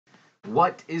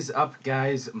What is up,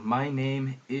 guys? My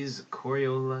name is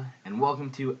Coriola, and welcome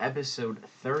to episode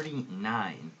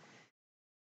 39,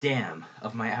 damn,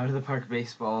 of my Out of the Park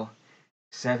Baseball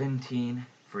 17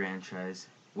 franchise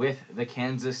with the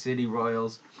Kansas City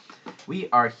Royals. We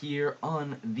are here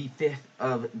on the 5th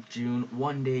of June,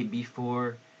 one day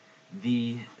before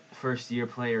the first year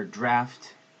player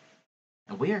draft,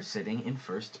 and we are sitting in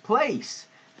first place,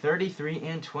 33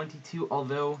 and 22,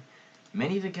 although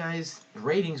many of the guys,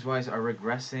 ratings-wise, are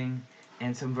regressing,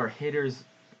 and some of our hitters,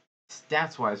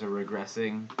 stats-wise, are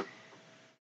regressing.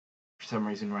 For some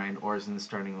reason, Ryan Orr's in the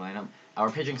starting lineup. Our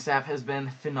pitching staff has been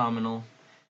phenomenal.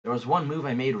 There was one move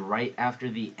I made right after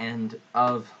the end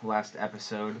of last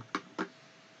episode.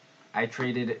 I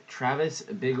traded Travis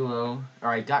Bigelow, or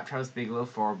I got Travis Bigelow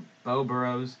for Beau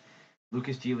Burrows,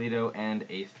 Lucas Giolito, and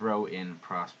a throw-in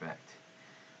prospect.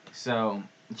 So,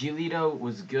 Giolito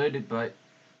was good, but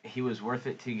he was worth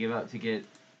it to give up to get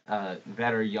a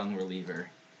better young reliever,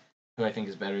 who I think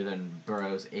is better than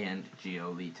Burrows and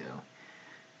Giolito.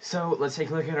 So let's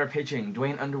take a look at our pitching.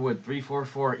 Dwayne Underwood,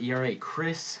 3.44 ERA.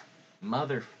 Chris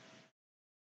Deerdorf,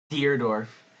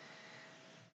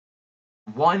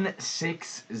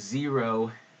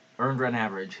 1.60 earned run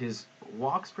average. His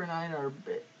walks per nine are a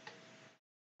bit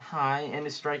high, and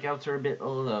his strikeouts are a bit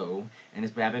low, and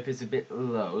his BABIP is a bit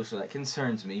low, so that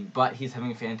concerns me, but he's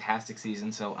having a fantastic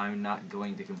season, so I'm not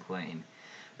going to complain.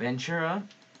 Ventura,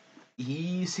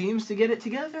 he seems to get it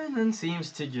together, and then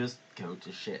seems to just go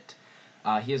to shit.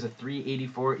 He has a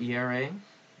 3.84 ERA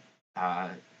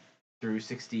through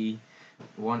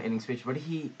 61 innings pitched, but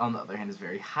he, on the other hand, is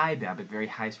very high BABIP, very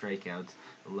high strikeouts,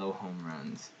 low home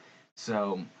runs,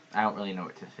 so I don't really know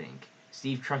what to think.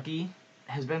 Steve Truckee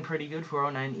has been pretty good,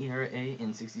 4.09 ERA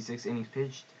in 66 innings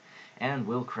pitched, and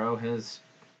Will Crow has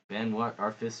been what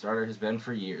our fifth starter has been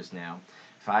for years now,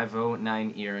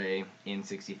 5.09 ERA in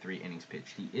 63 innings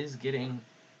pitched. He is getting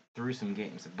through some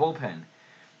games. Bullpen,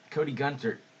 Cody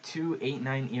Gunter,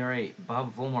 2.89 ERA,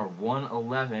 Bob Vollmer,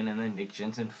 1.11, and then Nick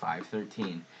Jensen,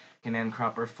 5.13. Canaan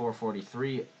Cropper,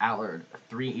 4.43, Allard,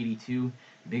 3.82,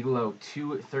 Bigelow,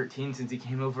 2.13 since he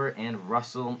came over, and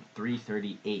Russell,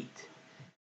 3.38.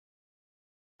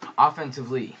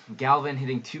 Offensively, Galvin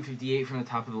hitting 258 from the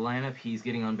top of the lineup. He's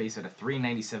getting on base at a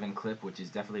 397 clip, which is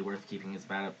definitely worth keeping his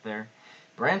bat up there.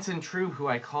 Branson True, who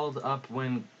I called up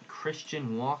when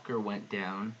Christian Walker went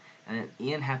down, and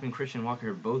Ian Happ and Christian Walker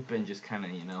have both been just kind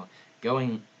of,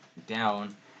 going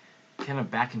down, kind of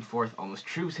back and forth almost.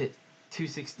 True's hit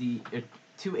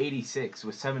 286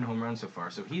 with 7 home runs so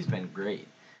far, so he's been great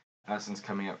since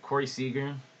coming up. Corey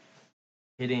Seager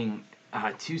hitting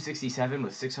 267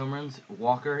 with 6 home runs.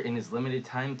 Walker, in his limited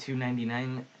time,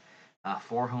 299,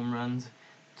 4 home runs.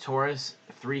 Torres,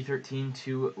 313,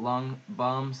 2 long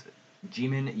bombs.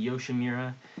 Jimin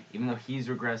Yoshimura, even though he's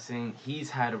regressing, he's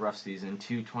had a rough season,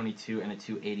 222 and a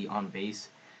 280 on base.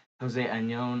 Jose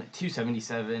Añón,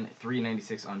 277,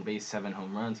 396 on base, 7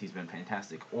 home runs. He's been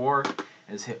fantastic. Orr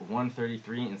has hit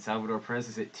 133, and Salvador Perez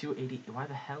has hit 280. Why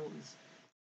the hell is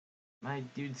my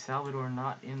dude Salvador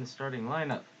not in the starting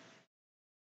lineup?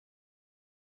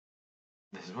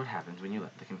 This is what happens when you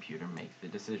let the computer make the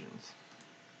decisions.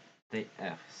 They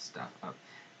F stuff up.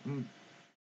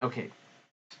 Okay,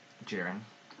 Jaron,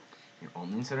 you're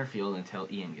only in center field until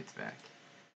Ian gets back.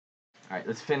 Alright,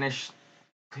 let's finish.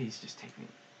 Please just take me.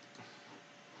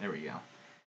 There we go.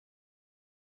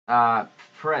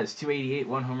 Perez, 288,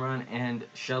 1 home run, and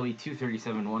Shelby,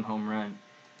 237, 1 home run.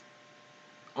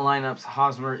 Lineups,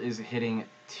 Hosmer is hitting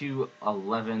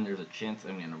 211. There's a chance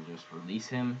I'm going to just release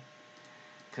him,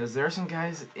 because there are some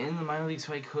guys in the minor leagues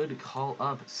who I could call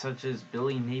up, such as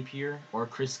Billy Napier or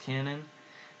Chris Cannon,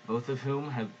 both of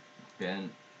whom have been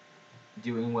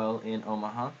doing well in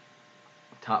Omaha.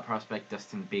 Top prospect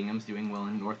Dustin Bingham's doing well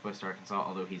in Northwest Arkansas,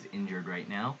 although he's injured right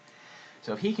now.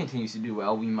 So if he continues to do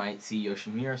well, we might see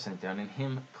Yoshimura sent down and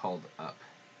him called up.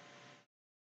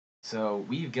 So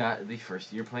we've got the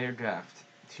first year player draft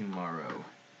tomorrow.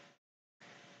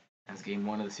 As game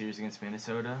 1 of the series against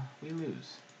Minnesota, we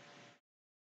lose.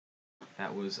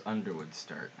 That was Underwood's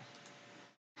start.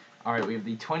 Alright, we have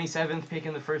the 27th pick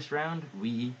in the first round.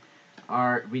 We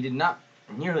did not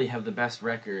nearly have the best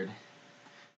record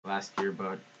last year,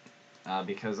 but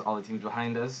because all the teams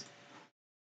behind us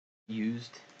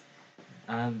used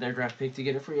their draft pick to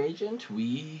get a free agent,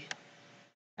 we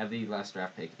have the last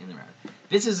draft pick in the round.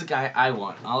 This is the guy I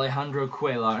want, Alejandro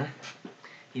Cuellar.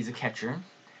 He's a catcher.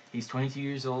 He's 22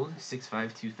 years old, 6'5",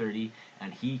 230,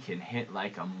 and he can hit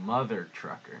like a mother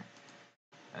trucker.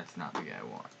 That's not the guy I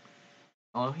want.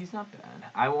 Oh, he's not bad.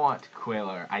 I want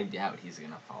Cuellar. I doubt he's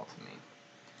going to fall to me.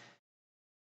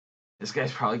 This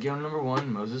guy's probably going number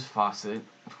 1, Moses Fawcett.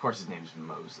 Of course his name's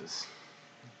Moses.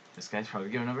 This guy's probably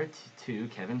going number 2,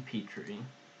 Kevin Petrie.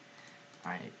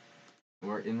 Alright,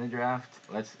 we're in the draft.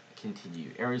 Let's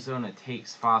continue. Arizona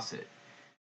takes Fawcett.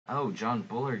 Oh, John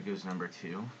Bullard goes number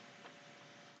 2.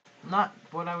 Not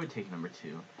what I would take number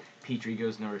 2. Petrie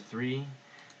goes number 3.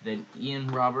 Then Ian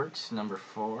Roberts, number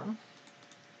 4.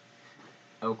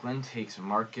 Oakland takes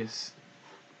Marcus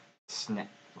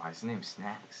Why is his name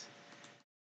Snacks?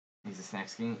 He's a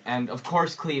Snacks King. And, of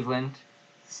course, Cleveland.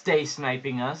 Stay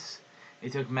sniping us. They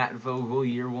took Matt Vogel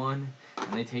year 1.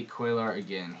 And they take Cuellar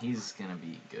again. He's going to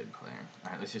be a good player.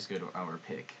 Alright, let's just go to our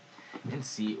pick. And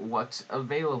see what's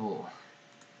available.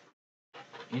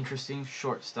 Interesting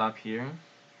shortstop here.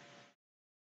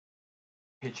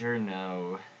 Pitcher,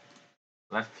 no.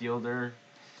 Left fielder,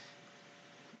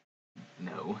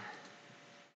 no.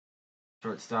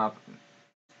 Shortstop,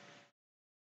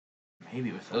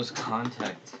 maybe with those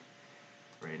contact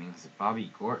ratings,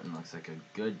 Bobby Gorton looks like a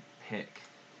good pick.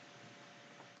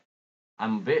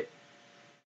 I'm a bit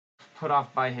put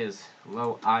off by his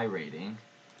low I rating.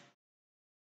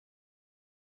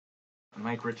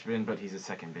 Mike Richmond, but he's a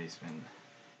second baseman.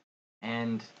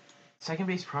 And second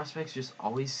base prospects just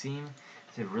always seem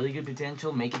to have really good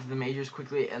potential, make it to the majors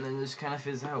quickly, and then just kind of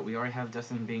fizz out. We already have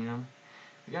Dustin Bingham.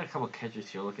 We got a couple catchers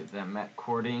here. Look at them. Matt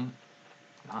Cording,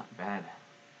 not bad.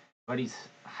 But he's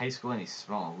high school and he's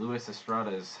small. Luis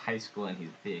Estrada is high school and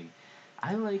he's big.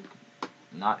 I like,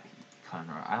 not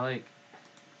Conroy, I like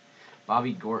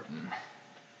Bobby Gorton.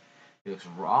 He looks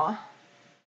raw,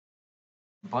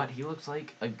 but he looks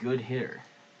like a good hitter.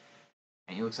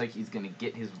 And he looks like he's going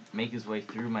to make his way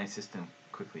through my system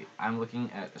quickly. I'm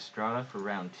looking at Estrada for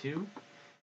round 2,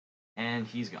 and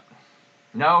he's gone.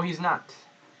 No, he's not.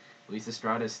 Luis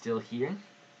Estrada is still here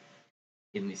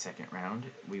in the second round.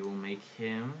 We will make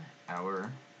him our...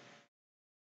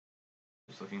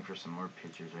 Just looking for some more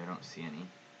pitchers. I don't see any.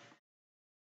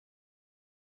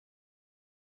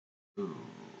 Ooh.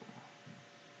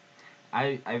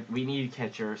 We need a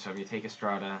catcher, so I'm going to take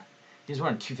Estrada. He was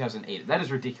born in 2008. That is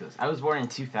ridiculous. I was born in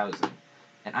 2000,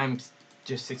 and I'm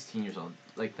just 16 years old.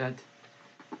 Like that...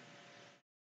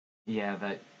 Yeah,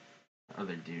 that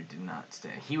other dude did not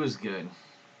stay. He was good.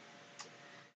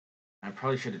 I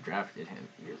probably should have drafted him.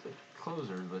 He is a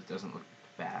closer, but doesn't look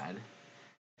bad.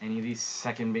 Any of these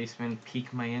second basemen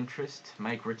pique my interest?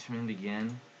 Mike Richmond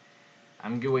again.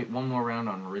 I'm going to wait one more round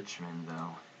on Richmond,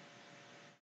 though.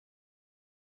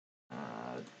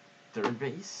 Third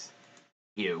base.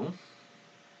 You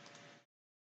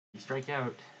strike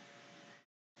out.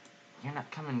 You're not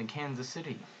coming to Kansas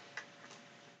City.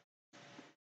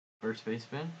 First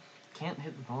baseman. Can't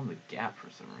hit the ball in the gap for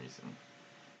some reason.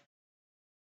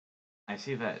 I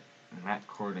see that Matt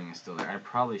Cording is still there. I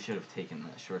probably should have taken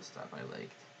that shortstop I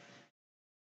liked.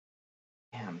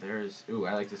 Damn, there's... Ooh,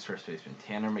 I like this first baseman.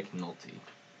 Tanner McNulty.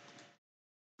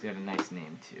 He's got a nice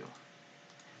name, too.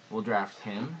 We'll draft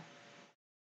him.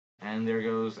 And there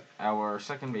goes our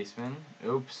second baseman.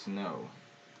 Oops, no.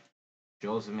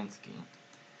 Joel Zeminski.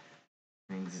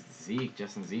 I mean,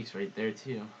 Justin Zeke's right there,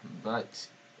 too. But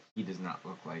he does not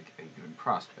look like a good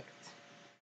prospect.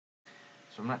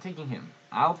 So I'm not taking him.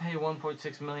 I'll pay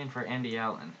 $1.6 million for Andy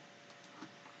Allen.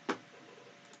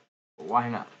 Why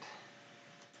not?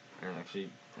 There's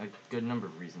actually a good number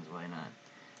of reasons why not.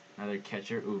 Another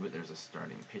catcher. Ooh, but there's a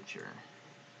starting pitcher.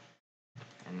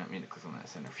 I didn't mean to click on that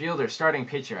center fielder. Starting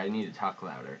pitcher. I need to talk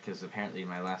louder because apparently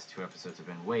my last 2 episodes have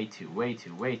been way too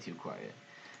quiet.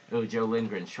 Oh, Joe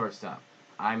Lindgren, shortstop.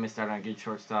 I missed out on a good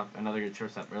shortstop. Another good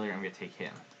shortstop earlier. I'm going to take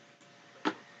him.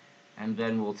 And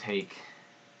then we'll take...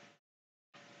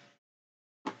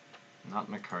 Not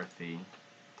McCarthy.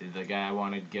 Did the guy I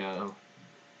wanted go?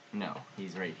 No,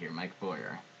 he's right here. Mike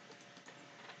Boyer.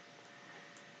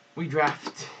 We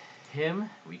draft him.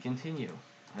 We continue.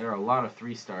 There are a lot of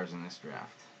 3 stars in this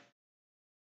draft.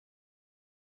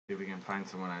 See if we can find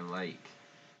someone I like.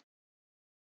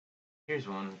 Here's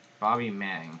one. Bobby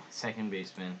Mang, second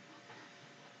baseman.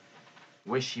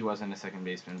 Wish he wasn't a second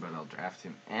baseman, but I'll draft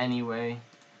him anyway.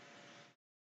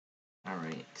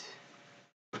 Alright.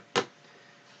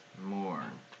 More.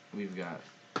 We've got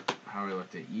How I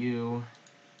Looked at You.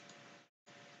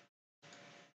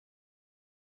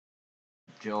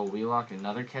 Joel Wheelock,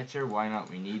 another catcher. Why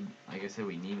not? We need, like I said,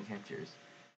 we need catchers.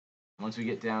 Once we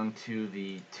get down to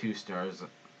the 2 stars,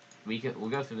 we'll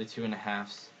go through the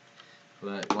 2.5s.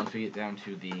 But once we get down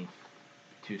to the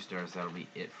 2 stars, that'll be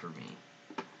it for me.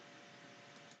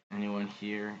 Anyone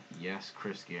here? Yes,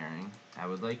 Chris Gehring. I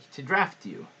would like to draft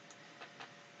you.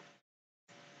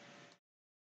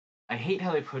 I hate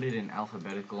how they put it in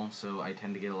alphabetical, so I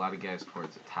tend to get a lot of guys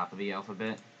towards the top of the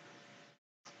alphabet.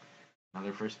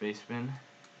 Another first baseman.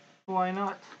 Why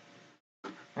not?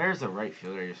 There's a right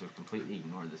fielder I just have completely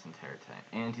ignored this entire time.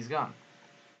 And he's gone.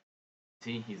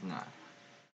 See, he's not.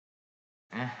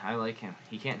 I like him.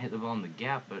 He can't hit the ball in the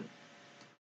gap, but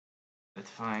that's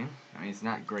fine. I mean, it's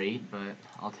not great, but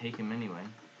I'll take him anyway.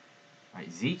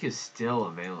 Alright, Zeke is still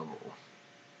available.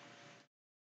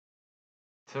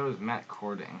 So is Matt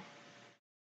Cording.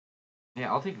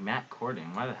 Yeah, I'll take Matt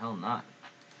Cording. Why the hell not?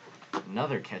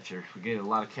 Another catcher. We get a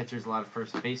lot of catchers, a lot of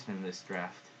first basemen in this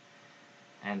draft.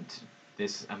 And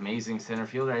this amazing center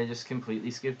fielder I just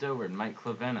completely skipped over, Mike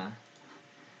Clavena.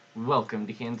 Welcome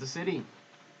to Kansas City.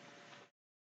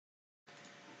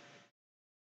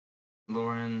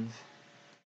 Lawrence.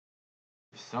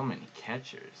 There's so many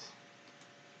catchers.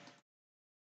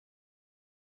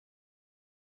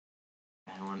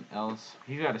 Anyone else?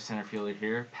 You got a center fielder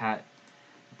here, Pat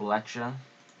Bleccia.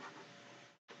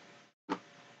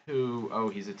 Oh,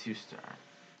 he's a 2-star.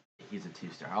 He's a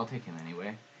 2-star. I'll take him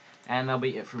anyway. And that'll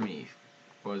be it for me.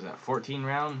 What was that, 14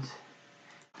 rounds?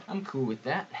 I'm cool with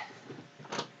that.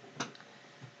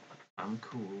 I'm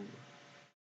cool.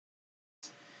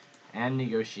 And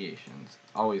negotiations.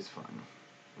 Always fun.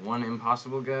 One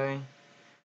impossible guy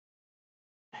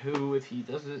who, if you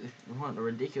want a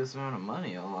ridiculous amount of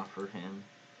money, I'll offer him.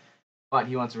 But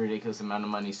he wants a ridiculous amount of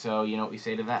money, so you know what we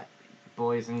say to that?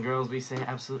 Boys and girls, we say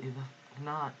absolutely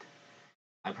not.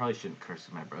 I probably shouldn't curse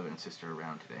my brother and sister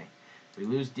around today. We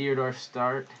lose Deerdorf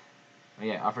start. Oh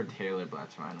yeah, offered Taylor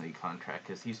Blatz minor league contract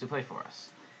because he used to play for us.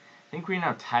 I think we're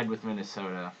now tied with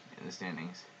Minnesota in the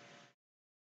standings.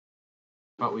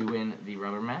 But we win the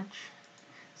rubber match.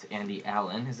 So Andy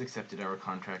Allen has accepted our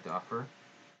contract offer.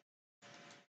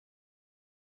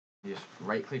 You just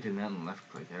right-clicked and then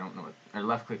left-clicked. I don't know what... Or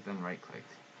left-clicked, then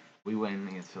right-clicked. We win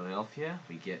against Philadelphia.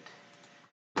 We get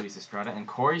Luis Estrada. And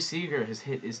Corey Seager has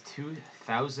hit his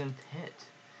 2,000th hit.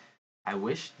 I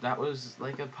wish that was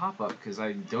like a pop-up, because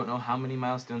I don't know how many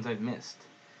milestones I've missed.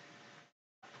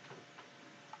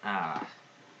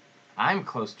 I'm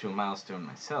close to a milestone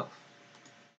myself.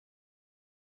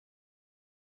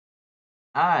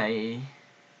 I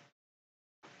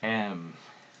am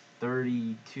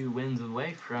 32 wins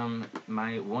away from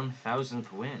my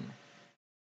 1,000th win.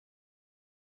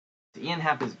 Ian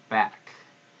Happ is back,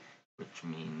 which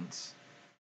means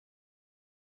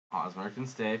Hosmer can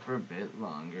stay for a bit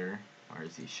longer. Where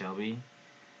is he, Shelby?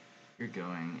 You're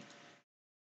going.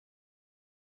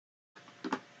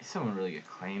 Is someone really gonna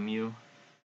claim you?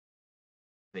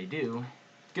 They do.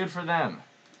 Good for them.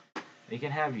 They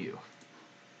can have you.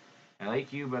 I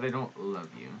like you, but I don't love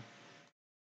you.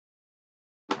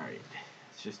 Alright,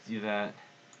 let's just do that.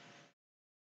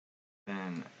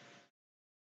 Then,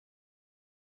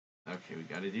 okay, we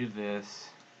gotta do this.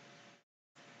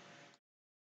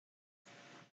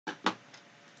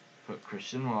 Put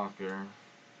Christian Walker.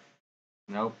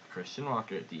 Nope, Christian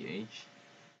Walker at DH.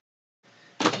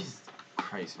 Jesus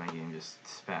Christ, my game just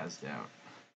spazzed out.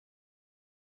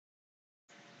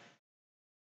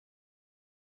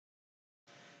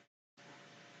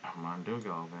 Armando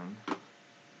Galvin.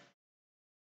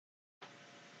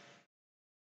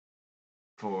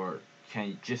 Can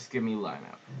you just give me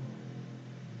lineup?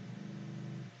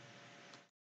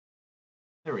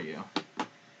 There we go.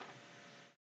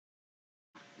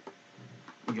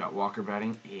 We got Walker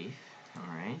batting 8th.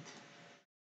 Alright.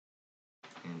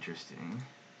 Interesting.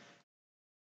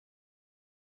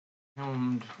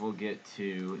 And we'll get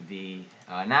to the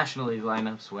National League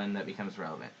lineups when that becomes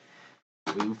relevant.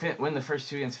 We win the first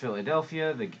 2 against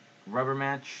Philadelphia. The rubber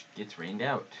match gets rained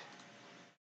out.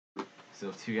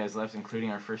 Still have 2 guys left,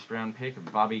 including our first round pick,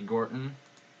 Bobby Gorton.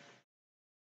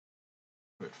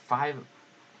 We're at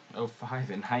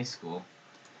 505 in high school.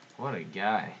 What a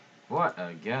guy. What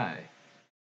a guy.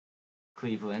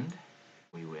 Cleveland.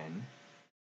 We win.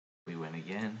 We win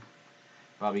again.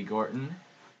 Bobby Gorton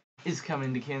is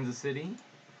coming to Kansas City.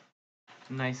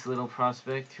 Nice little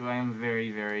prospect who I am very,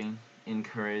 very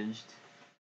encouraged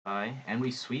by. And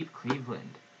we sweep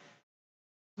Cleveland.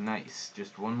 Nice.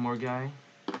 Just one more guy.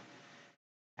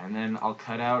 And then I'll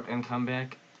cut out and come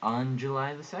back on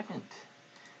July the 2nd.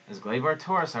 As Gleyber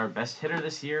Torres, our best hitter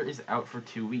this year, is out for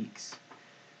 2 weeks.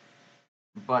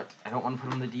 But I don't want to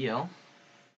put him in the DL.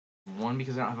 1,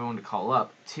 because I don't have anyone to call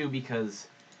up. 2, because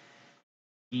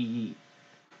he...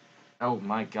 Oh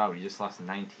my god, we just lost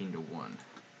 19-1.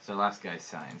 So last guy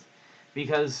signs.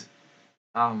 Because,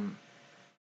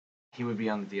 he would be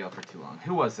on the DL for too long.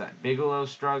 Who was that? Bigelow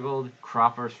struggled.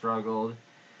 Cropper struggled.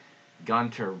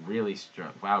 Gunter really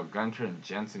struggled. Wow, Gunter and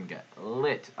Jensen got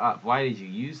lit up. Why did you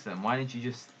use them? Why didn't you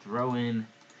just throw in,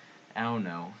 I don't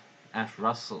know, Ash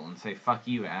Russell and say, fuck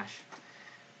you, Ash?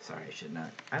 Sorry, I should not.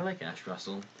 I like Ash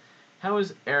Russell. How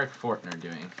is Eric Fortner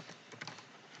doing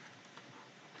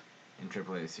in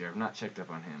AAA this year? I've not checked up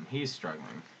on him. He's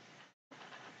struggling.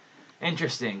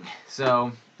 Interesting.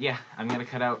 So, yeah, I'm going to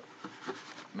cut out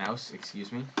mouse,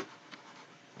 excuse me.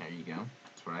 There you go.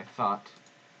 That's what I thought.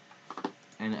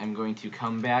 And I'm going to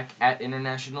come back at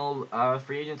international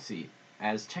free agency.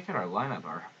 As check out our lineup.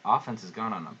 Our offense has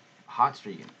gone on a hot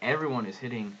streak, and everyone is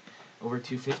hitting over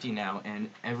 250 now, and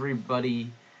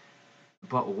everybody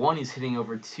but one is hitting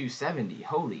over 270.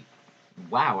 Holy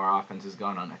wow, our offense has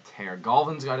gone on a tear.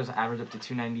 Galvin's got his average up to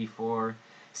 294.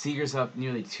 Seager's up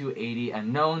nearly 280.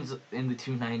 Unknown's in the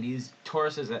 290s.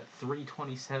 Torres is at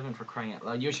 327 for crying out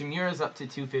loud. Yoshimura's up to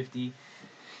 250.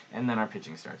 And then our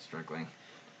pitching starts struggling.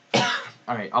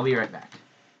 Alright, I'll be right back.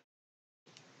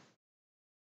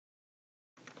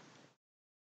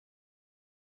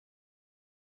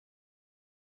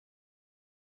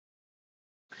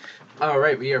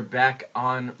 Alright, we are back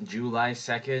on July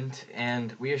 2nd,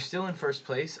 and we are still in first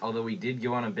place, although we did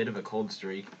go on a bit of a cold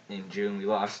streak in June. We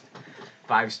lost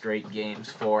 5 straight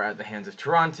games, 4 at the hands of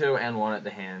Toronto and 1 at the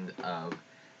hand of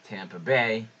Tampa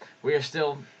Bay. We are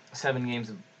still 13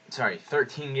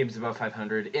 games above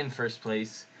 500 in first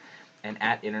place and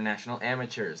at international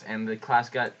amateurs, and the class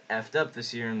got effed up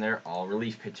this year, and they're all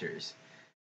relief pitchers.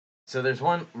 So there's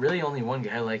really only one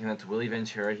guy I like, and that's Willie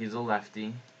Ventura. He's a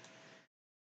lefty.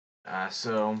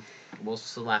 So we'll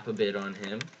slap a bit on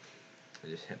him. I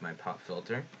just hit my pop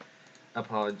filter.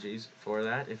 Apologies for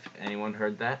that if anyone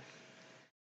heard that.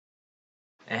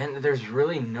 And there's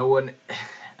really no one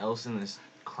else in this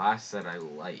class that I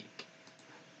like.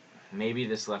 Maybe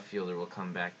this left fielder will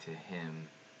come back to him.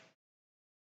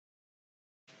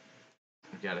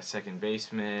 We've got a second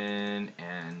baseman,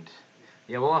 and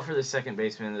yeah, we'll offer the second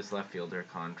baseman this left fielder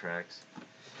contracts.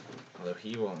 Although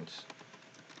he won't.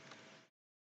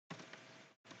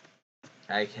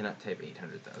 I cannot type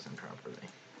 800,000 properly.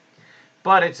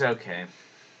 But it's okay.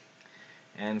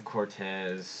 And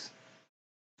Cortez,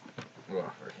 we'll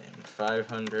offer him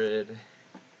 500.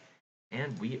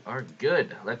 And we are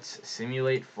good. Let's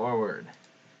simulate forward.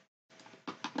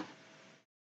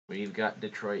 We've got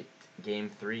Detroit game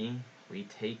 3. We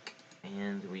take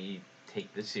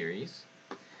the series.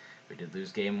 We did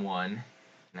lose game 1.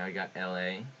 Now we got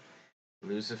LA.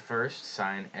 Lose the first,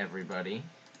 sign everybody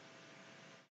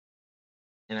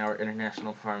in our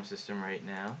international farm system right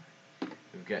now.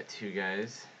 We've got 2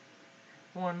 guys.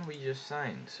 1 we just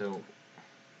signed, so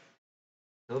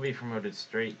he'll be promoted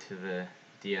straight to the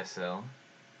DSL.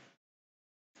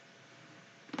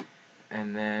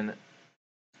 And then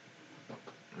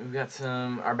we've got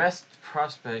our best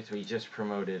prospect we just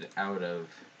promoted out of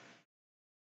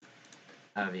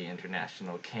the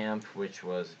international camp, which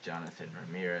was Jonathan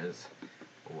Ramirez.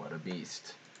 What a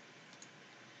beast.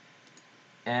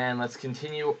 And let's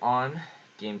continue on.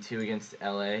 Game 2 against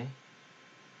LA.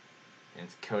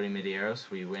 Against Cody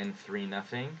Medeiros. We win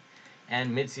 3-0.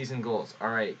 And midseason goals.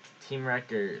 Alright, team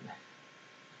record.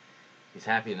 He's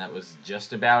happy, and that was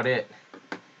just about it.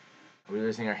 We're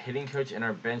losing our hitting coach and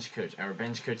our bench coach. Our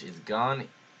bench coach is gone.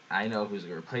 I know who's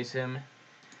going to replace him.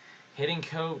 Hitting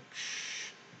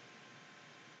coach,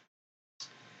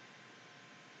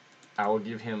 I will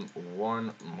give him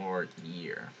 1 more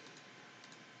year.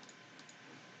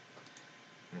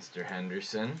 Mr.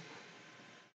 Henderson.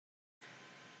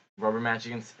 Rubber match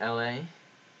against LA.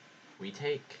 We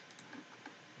take.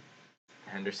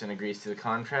 Henderson agrees to the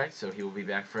contract, so he will be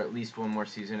back for at least 1 more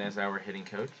season as our hitting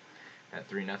coach. That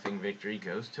 3-0 victory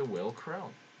goes to Will Crow.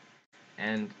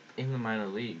 And in the minor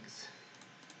leagues,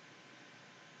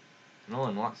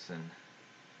 Nolan Watson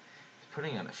is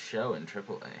putting on a show in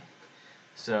AAA.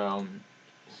 So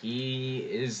he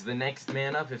is the next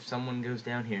man up if someone goes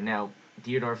down here. Now,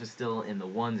 Dierdorf is still in the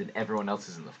 1s and everyone else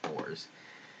is in the 4s.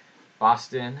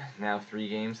 Boston, now 3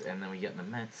 games, and then we get the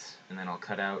Mets, and then I'll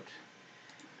cut out,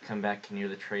 come back near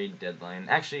the trade deadline.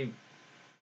 Actually,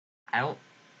 I don't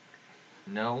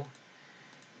know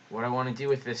what I want to do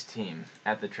with this team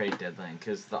at the trade deadline,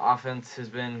 because the offense has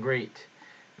been great.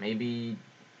 Maybe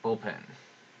bullpen.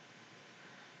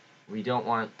 We don't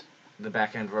want the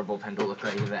back end of our bullpen to look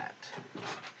like that.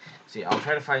 See, I'll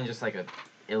try to find just like an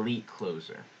elite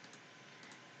closer.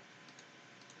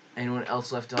 Anyone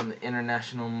else left on the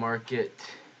international market?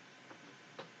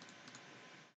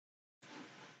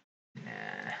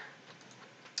 Nah.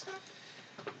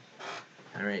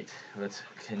 Alright, let's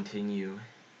continue.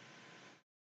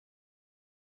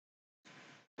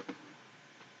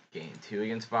 Game 2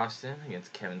 against Boston,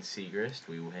 against Kevin Segrist,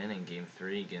 we win. In Game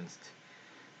 3 against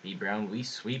B. Brown, we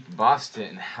sweep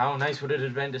Boston. How nice would it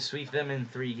have been to sweep them in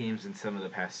 3 games in some of the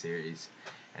past series?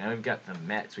 And now we've got the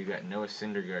Mets. We've got Noah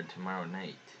Syndergaard tomorrow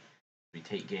night. We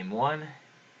take game 1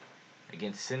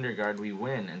 against Syndergaard. We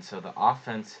win, and so the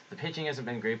offense, the pitching hasn't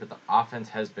been great, but the offense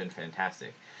has been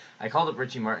fantastic. I called up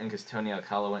Richie Martin because Tony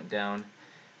Alcala went down.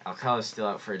 Alcala's still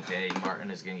out for a day. Martin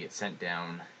is going to get sent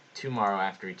down tomorrow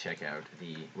after we check out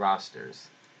the rosters.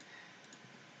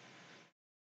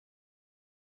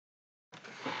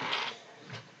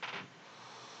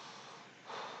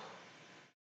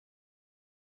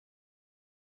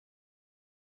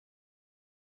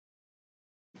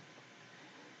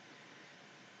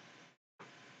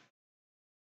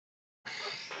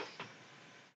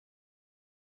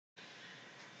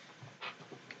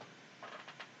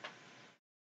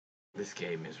 This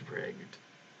game is rigged.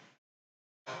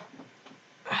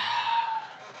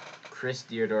 Chris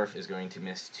Deerdorf is going to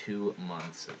miss 2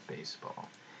 months of baseball.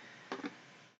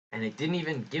 And it didn't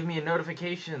even give me a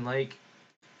notification like,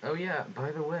 oh yeah,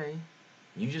 by the way,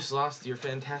 you just lost your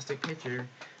fantastic pitcher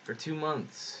for 2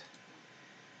 months.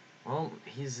 Well,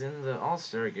 he's in the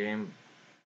All-Star game,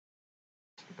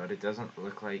 but it doesn't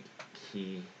look like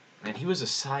he... And he was a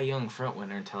Cy Young front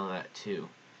winner until that, too.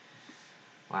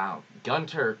 Wow.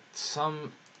 Gunter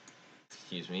somehow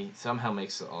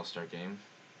makes the All-Star game.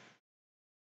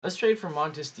 Let's trade for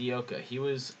Montes Dioca. He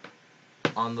was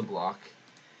on the block.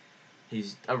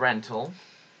 He's a rental,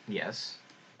 yes,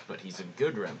 but he's a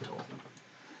good rental.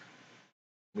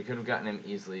 We could have gotten him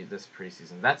easily this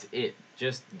preseason. That's it.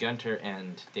 Just Gunter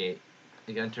and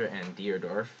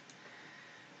Deerdorf.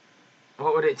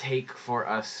 What would it take for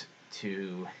us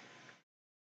to...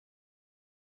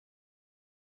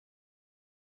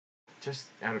 Just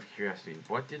out of curiosity,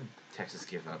 what did Texas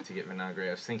give up to get Vinagre?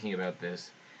 I was thinking about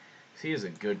this. He is a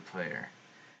good player.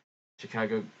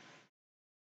 Chicago...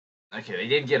 Okay, they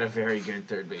did get a very good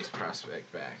third base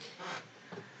prospect back.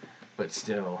 But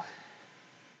still...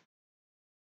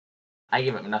 I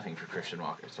give up nothing for Christian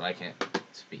Walker, so I can't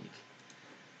speak.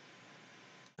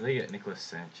 They get Nicholas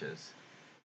Sanchez.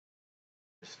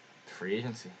 Just free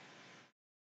agency.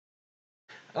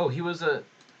 Oh, he was the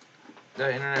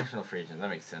international free agent. That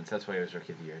makes sense. That's why he was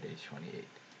Rookie of the Year at age 28.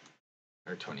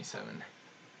 Or 27.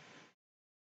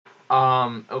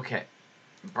 Okay.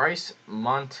 Bryce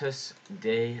Montes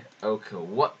de Oca.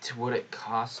 What would it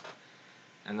cost?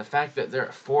 And the fact that there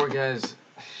are 4 guys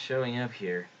showing up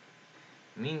here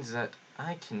means that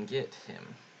I can get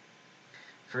him.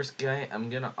 First guy I'm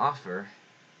gonna offer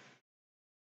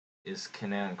is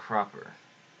Canaan Cropper.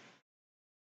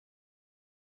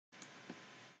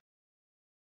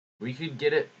 We could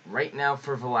get it right now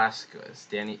for Velasquez,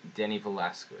 Danny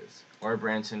Velasquez, or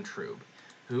Branson Trube,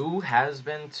 who has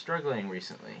been struggling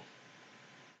recently.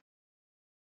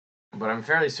 But I'm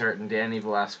fairly certain Danny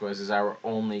Velasquez is our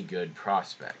only good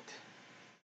prospect.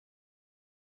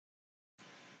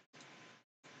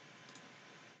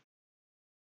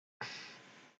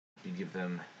 You give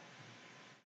them...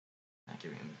 Not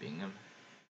giving him Bingham.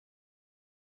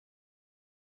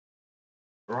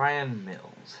 Brian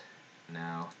Mills.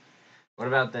 Now, what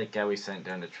about that guy we sent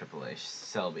down to AAA,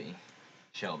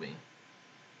 Shelby?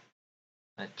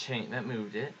 That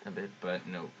moved it a bit, but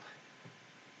nope.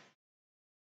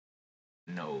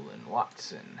 Nolan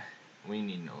Watson. We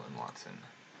need Nolan Watson.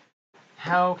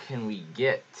 How can we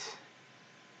get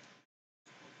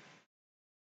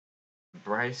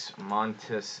Bryce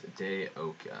Montes de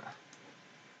Oca?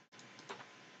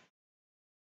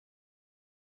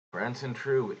 Branson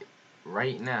True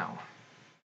right now.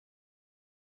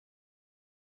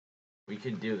 We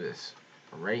could do this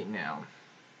right now.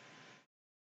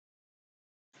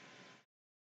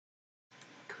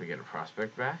 Could we get a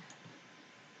prospect back?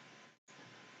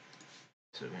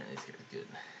 So apparently this guy's good.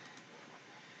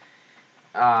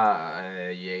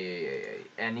 Yeah.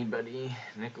 Anybody?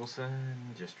 Nicholson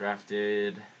just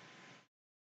drafted.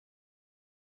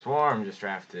 Swarm just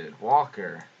drafted.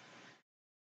 Walker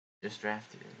just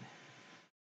drafted.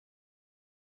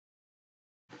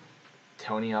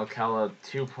 Tony Alcala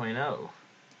 2.0.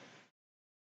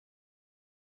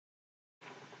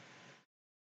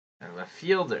 Our left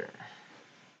fielder.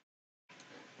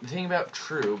 The thing about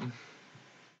Trube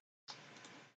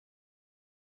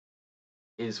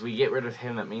is we get rid of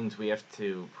him, that means we have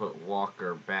to put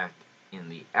Walker back in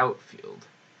the outfield,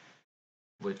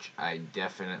 which I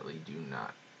definitely do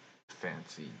not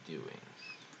fancy doing.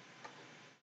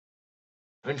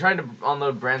 I've been trying to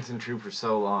unload Branson True for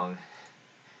so long,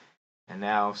 and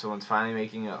now someone's finally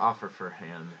making an offer for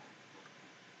him.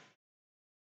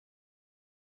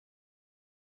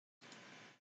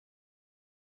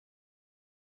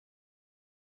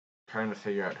 Trying to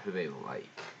figure out who they like.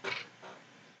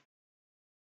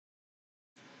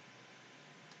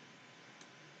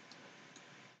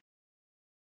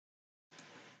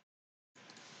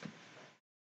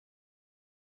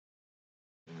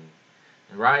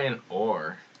 Ryan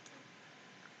Orr.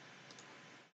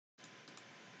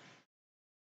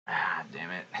 Ah,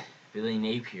 damn it. Billy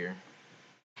Napier.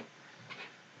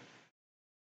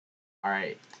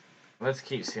 Alright. Let's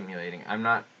keep simulating. I'm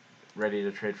not ready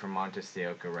to trade for Montes de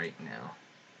Oca right now.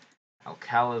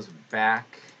 Alcala's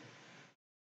back,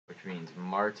 which means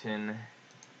Martin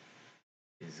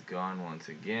is gone once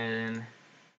again.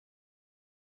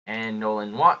 And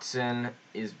Nolan Watson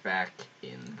is back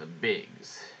in the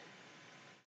bigs.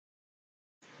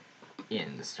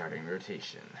 In the starting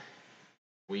rotation.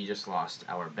 We just lost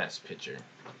our best pitcher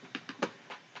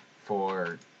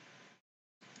for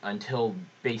until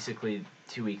basically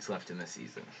 2 weeks left in the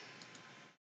season.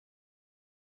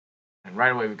 And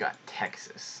right away we've got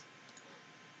Texas.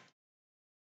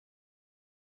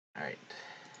 Alright.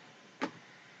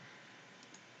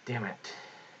 Damn it.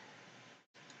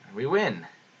 We win.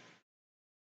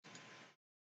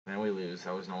 Then we lose.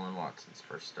 That was Nolan Watson's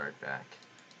first start back.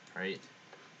 Right?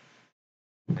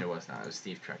 It was not. It was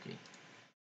Steve Truckee.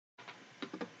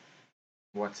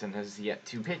 Watson has yet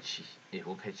to pitch. It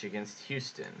will pitch against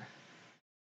Houston.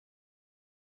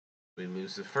 We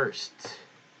lose the first.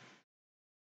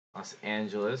 Los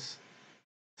Angeles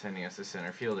sending us a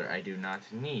center fielder. I do not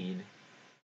need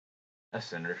a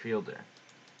center fielder.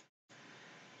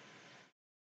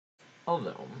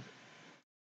 Although,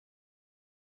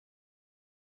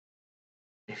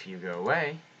 if you go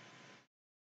away,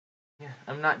 yeah,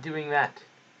 I'm not doing that.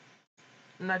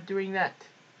 I'm not doing that.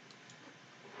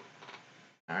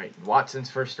 Alright,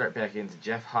 Watson's first start back into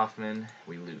Jeff Hoffman.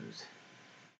 We lose.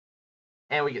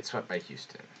 And we get swept by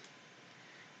Houston.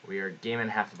 We are a game and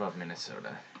a half above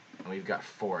Minnesota. And we've got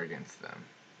 4 against them.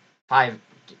 5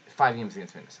 games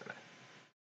against Minnesota.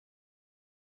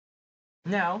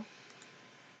 Now,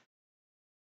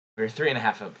 we're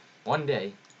 3.5 up. One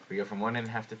day, we go from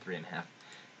 1.5 to 3.5.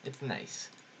 It's nice.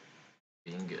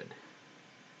 Being good.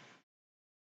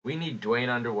 We need Dwayne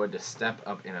Underwood to step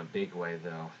up in a big way,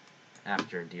 though,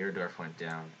 after Deerdorf went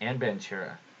down. And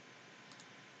Ventura.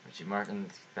 Richie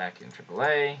Martin's back in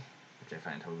AAA, which I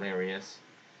find hilarious.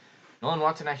 Nolan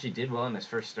Watson actually did well in his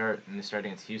first start, in the start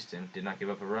against Houston. Did not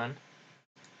give up a run.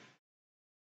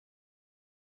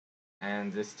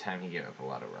 And this time he gave up a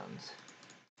lot of runs.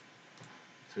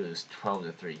 So it was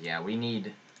 12-3. Yeah, we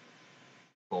need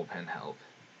bullpen help.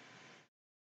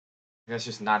 That's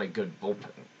just not a good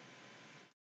bullpen.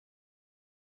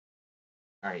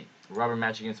 Alright, rubber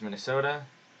match against Minnesota.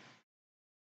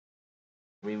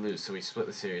 We lose, so we split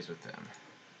the series with them.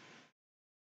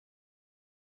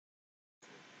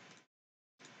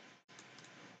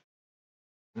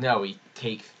 No, we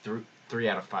take 3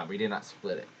 out of 5. We did not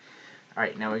split it.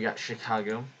 Alright, now we got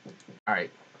Chicago.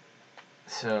 Alright,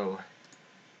 so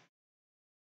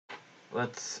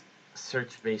let's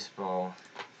search baseball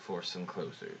for some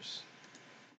closers.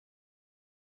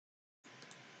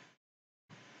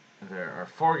 There are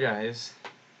 4 guys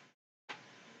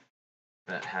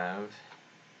that have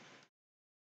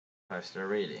 5-star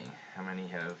rating. How many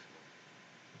have?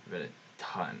 I bet a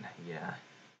ton, yeah.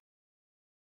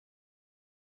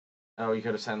 Oh, you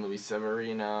could have signed Luis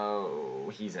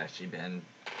Severino. He's actually been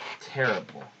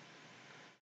terrible.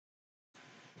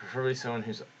 Preferably someone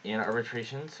who's in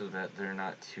arbitration so that they're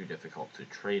not too difficult to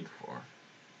trade for.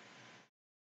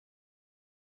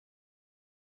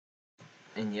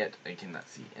 And yet, I cannot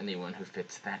see anyone who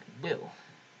fits that bill.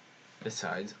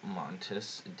 Besides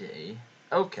Montes de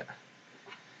Oca.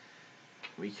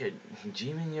 We could...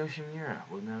 Jimin Yoshimura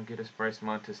will now get us Bryce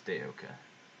Montes de Oca.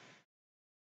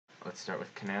 Let's start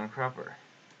with Canaan Cropper.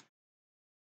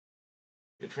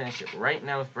 Good finish it right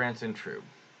now with Branson True.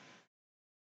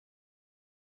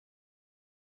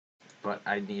 But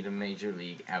I need a major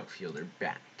league outfielder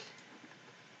back.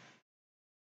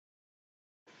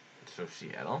 So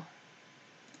Seattle.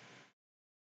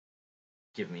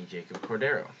 Give me Jacob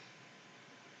Cordero.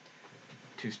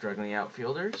 2 struggling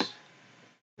outfielders.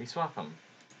 We swap them.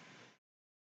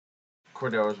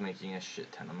 Cordero's making a shit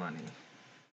ton of money.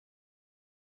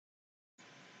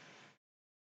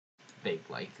 They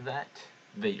like that?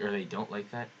 They don't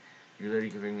like that? You're literally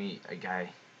giving me a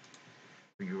guy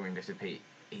who you're going to have to pay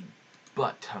a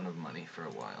butt ton of money for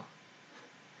a while.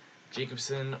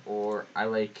 Jacobson, or I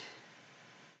like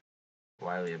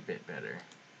Wiley a bit better.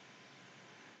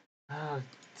 Oh,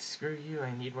 screw you.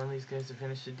 I need one of these guys to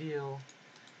finish the deal.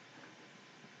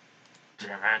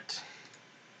 Damn it.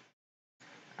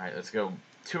 Alright, let's go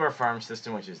to our farm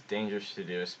system, which is dangerous to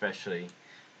do, especially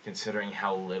considering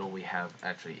how little we have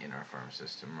actually in our farm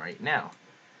system right now.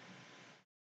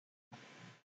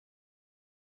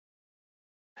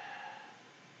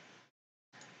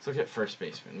 Let's look at first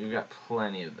baseman. We've got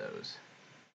plenty of those.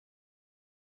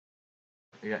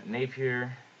 We got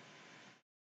Napier.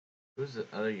 Who's the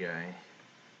other guy?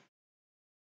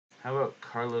 How about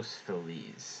Carlos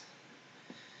Feliz?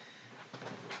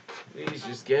 Please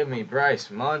just give me Bryce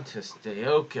Montes de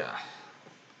Oca.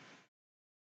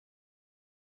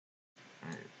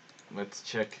 Alright, let's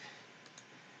check.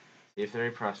 See if there are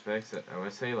any prospects that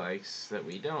OSA likes that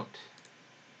we don't.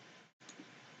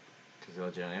 Because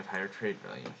they'll generally have higher trade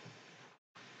value.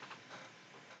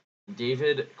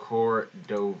 David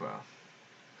Cordova.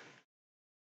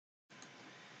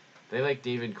 They like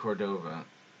David Cordova.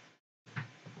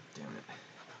 Damn it.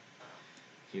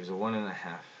 He was a 1.5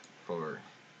 forward.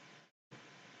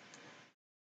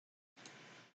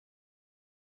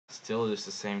 Still just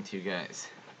the same two guys.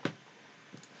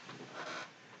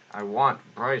 I want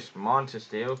Bryce Montes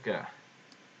de Oca.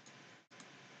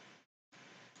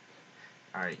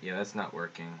 Alright, yeah, that's not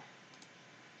working.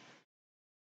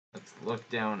 Let's look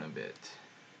down a bit.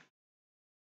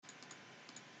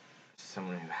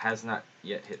 Someone who has not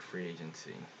yet hit free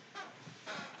agency.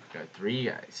 Got 3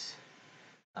 guys.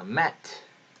 A Met.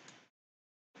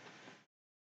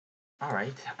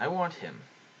 Alright, I want him.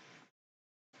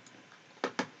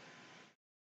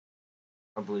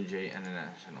 A Blue Jay and a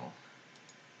National.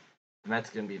 And that's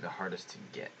going to be the hardest to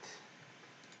get.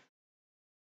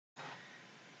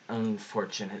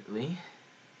 Unfortunately.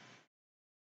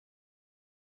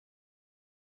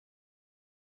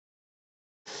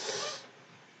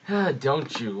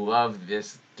 Don't you love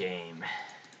this game?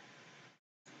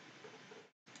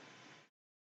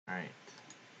 Alright.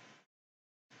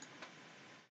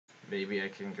 Maybe I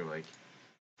can go like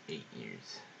 8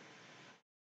 years.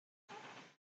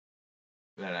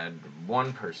 That add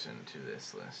one person to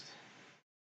this list.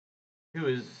 Who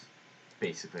is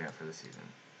basically out for the season.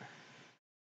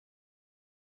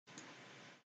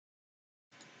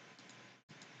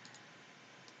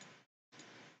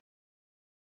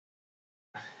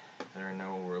 There are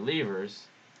no relievers.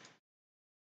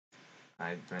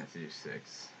 I meant to do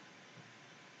 6.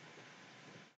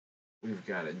 We've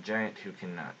got a giant who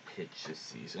cannot pitch this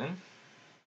season.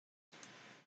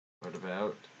 What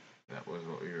about... That was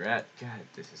what we were at. God,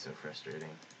 this is so frustrating.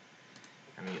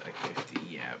 I mean, like 50,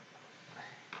 yeah.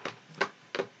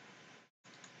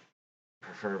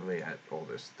 Preferably at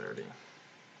oldest 30.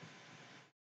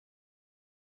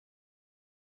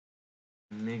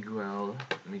 Miguel,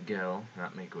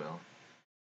 not Miguel.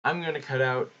 I'm going to cut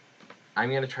out. I'm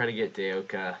going to try to get De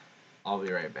Oca. I'll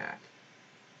be right back.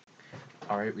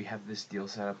 Alright, we have this deal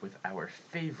set up with our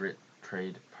favorite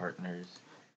trade partners,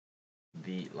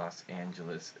 the Los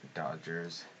Angeles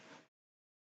Dodgers.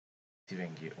 See if I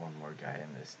can get one more guy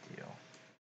in this deal.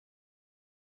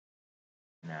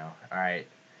 No. Alright.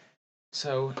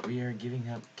 So, we are giving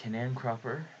up Kenan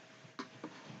Cropper.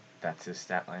 That's his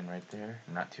stat line right there.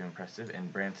 Not too impressive.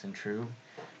 And Branson True,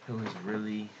 who has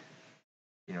really,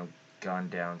 gone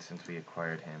down since we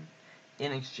acquired him.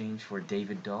 In exchange for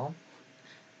David Dahl,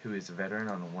 who is a veteran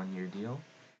on a 1-year deal,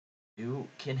 who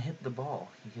can hit the ball.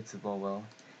 He hits the ball well.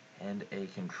 And a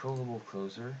controllable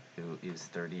closer who is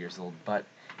 30 years old, but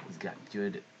he's got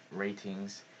good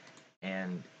ratings,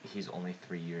 and he's only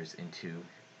 3 years into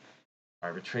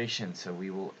arbitration, so we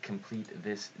will complete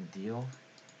this deal.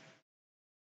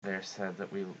 There said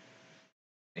that we...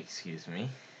 Excuse me.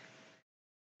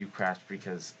 You crashed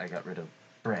because I got rid of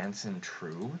Branson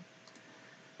True.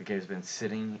 The guy's been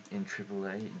sitting in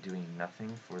AAA doing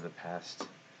nothing for the past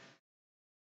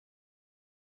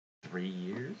 3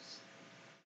 years.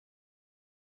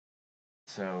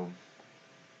 So,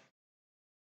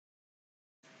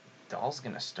 Dahl's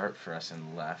gonna start for us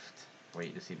in left.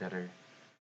 Wait, is he better?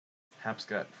 Hap's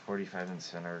got 45 in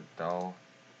center. Dahl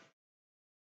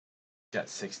got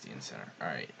 60 in center.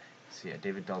 Alright. So yeah,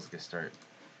 David Dahl's gonna start.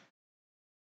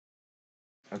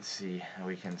 Let's see how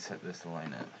we can set this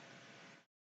lineup.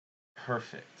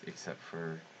 Perfect, except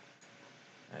for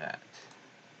that.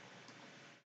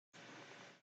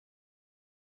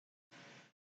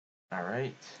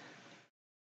 Alright.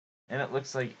 And it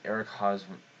looks like Eric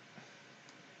Hosmer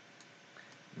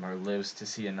lives to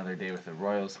see another day with the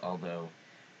Royals, although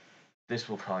this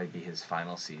will probably be his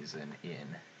final season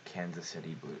in Kansas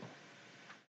City Blue.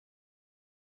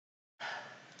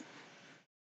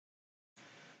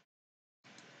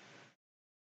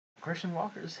 Christian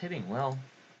Walker's hitting well.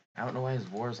 I don't know why his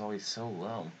WAR is always so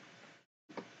low.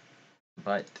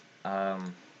 But,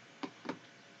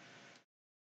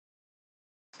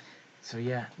 so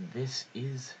yeah, this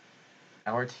is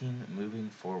our team moving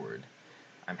forward.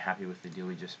 I'm happy with the deal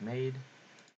we just made.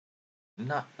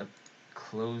 Not a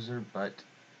closer, but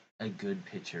a good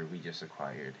pitcher we just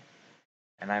acquired.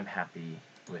 And I'm happy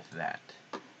with that.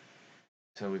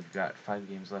 So we've got 5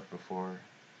 games left before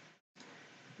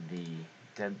the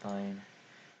deadline.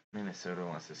 Minnesota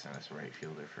wants to send us a right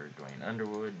fielder for Dwayne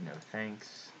Underwood. No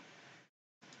thanks.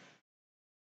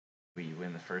 We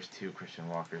win the first two. Christian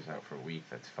Walker's out for a week.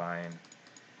 That's fine.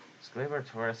 Is Gleyber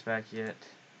Torres back yet?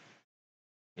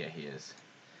 Yeah, he is.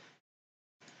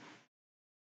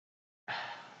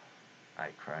 I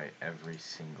cry every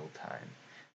single time.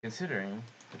 Considering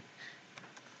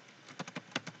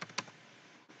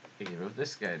they wrote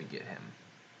this guy to get him.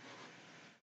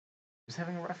 He's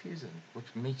having a rough season, which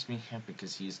makes me happy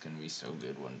because he's going to be so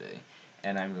good one day.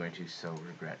 And I'm going to so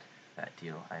regret that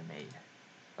deal I made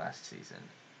last season.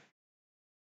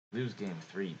 Lose game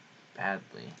 3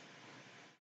 badly.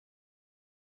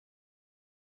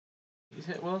 He's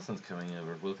hit Wilson's coming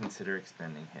over. We'll consider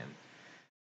extending him.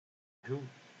 Who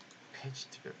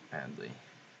pitched badly?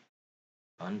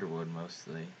 Underwood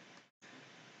mostly.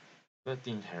 But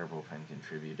the entire bullpen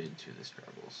contributed to the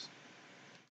struggles.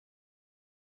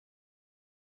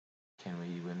 Can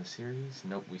we win the series?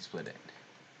 Nope, we split it.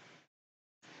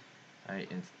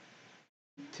 Alright,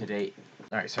 today...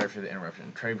 Alright, sorry for the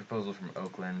interruption. Trade proposal from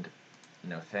Oakland.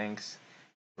 No thanks.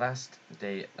 Last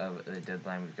day of the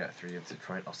deadline, we've got 3 against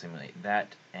Detroit. I'll simulate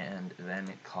that, and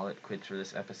then call it quits for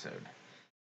this episode.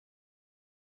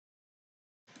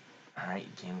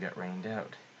 Alright, game got rained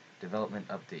out. Development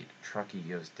update. Truckee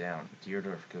goes down.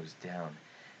 Deerdorf goes down.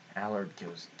 Allard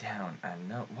goes down. And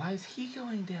no, why is he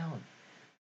going down?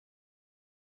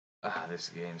 This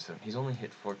game, so he's only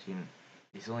hit 14.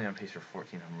 He's only on pace for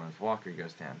 14 home runs. Walker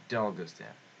goes down. Dahl goes down.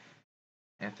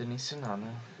 Anthony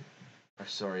Soriano,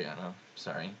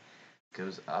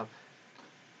 goes up.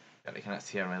 God, I cannot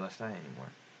see out of my left eye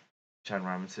anymore. Sean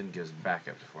Robinson goes back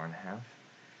up to 4.5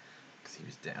 because he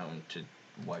was down to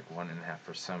like 1.5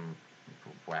 for some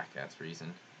whack-ass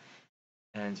reason.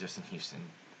 And Justin Houston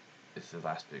is the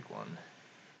last big one.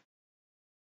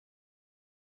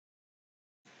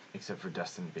 Except for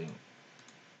Dustin being...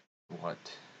 What?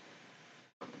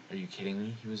 Are you kidding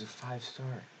me? He was a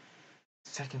 5-star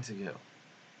seconds ago.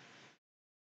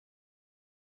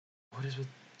 What is with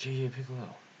J.J.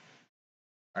 Piccolo?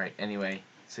 Alright, anyway,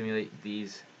 simulate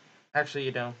these. Actually,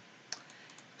 you know,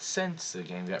 since the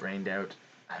game got rained out,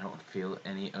 I don't feel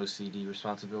any OCD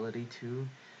responsibility to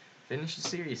finish the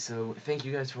series. So, thank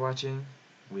you guys for watching.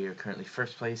 We are currently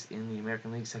 1st place in the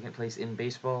American League, 2nd place in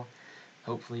baseball.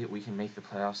 Hopefully, we can make the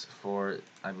playoffs for,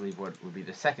 I believe, what would be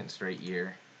the 2nd straight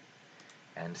year,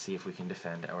 and see if we can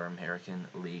defend our American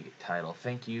League title.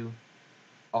 Thank you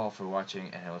all for watching,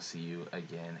 and I will see you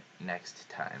again next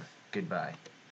time. Goodbye.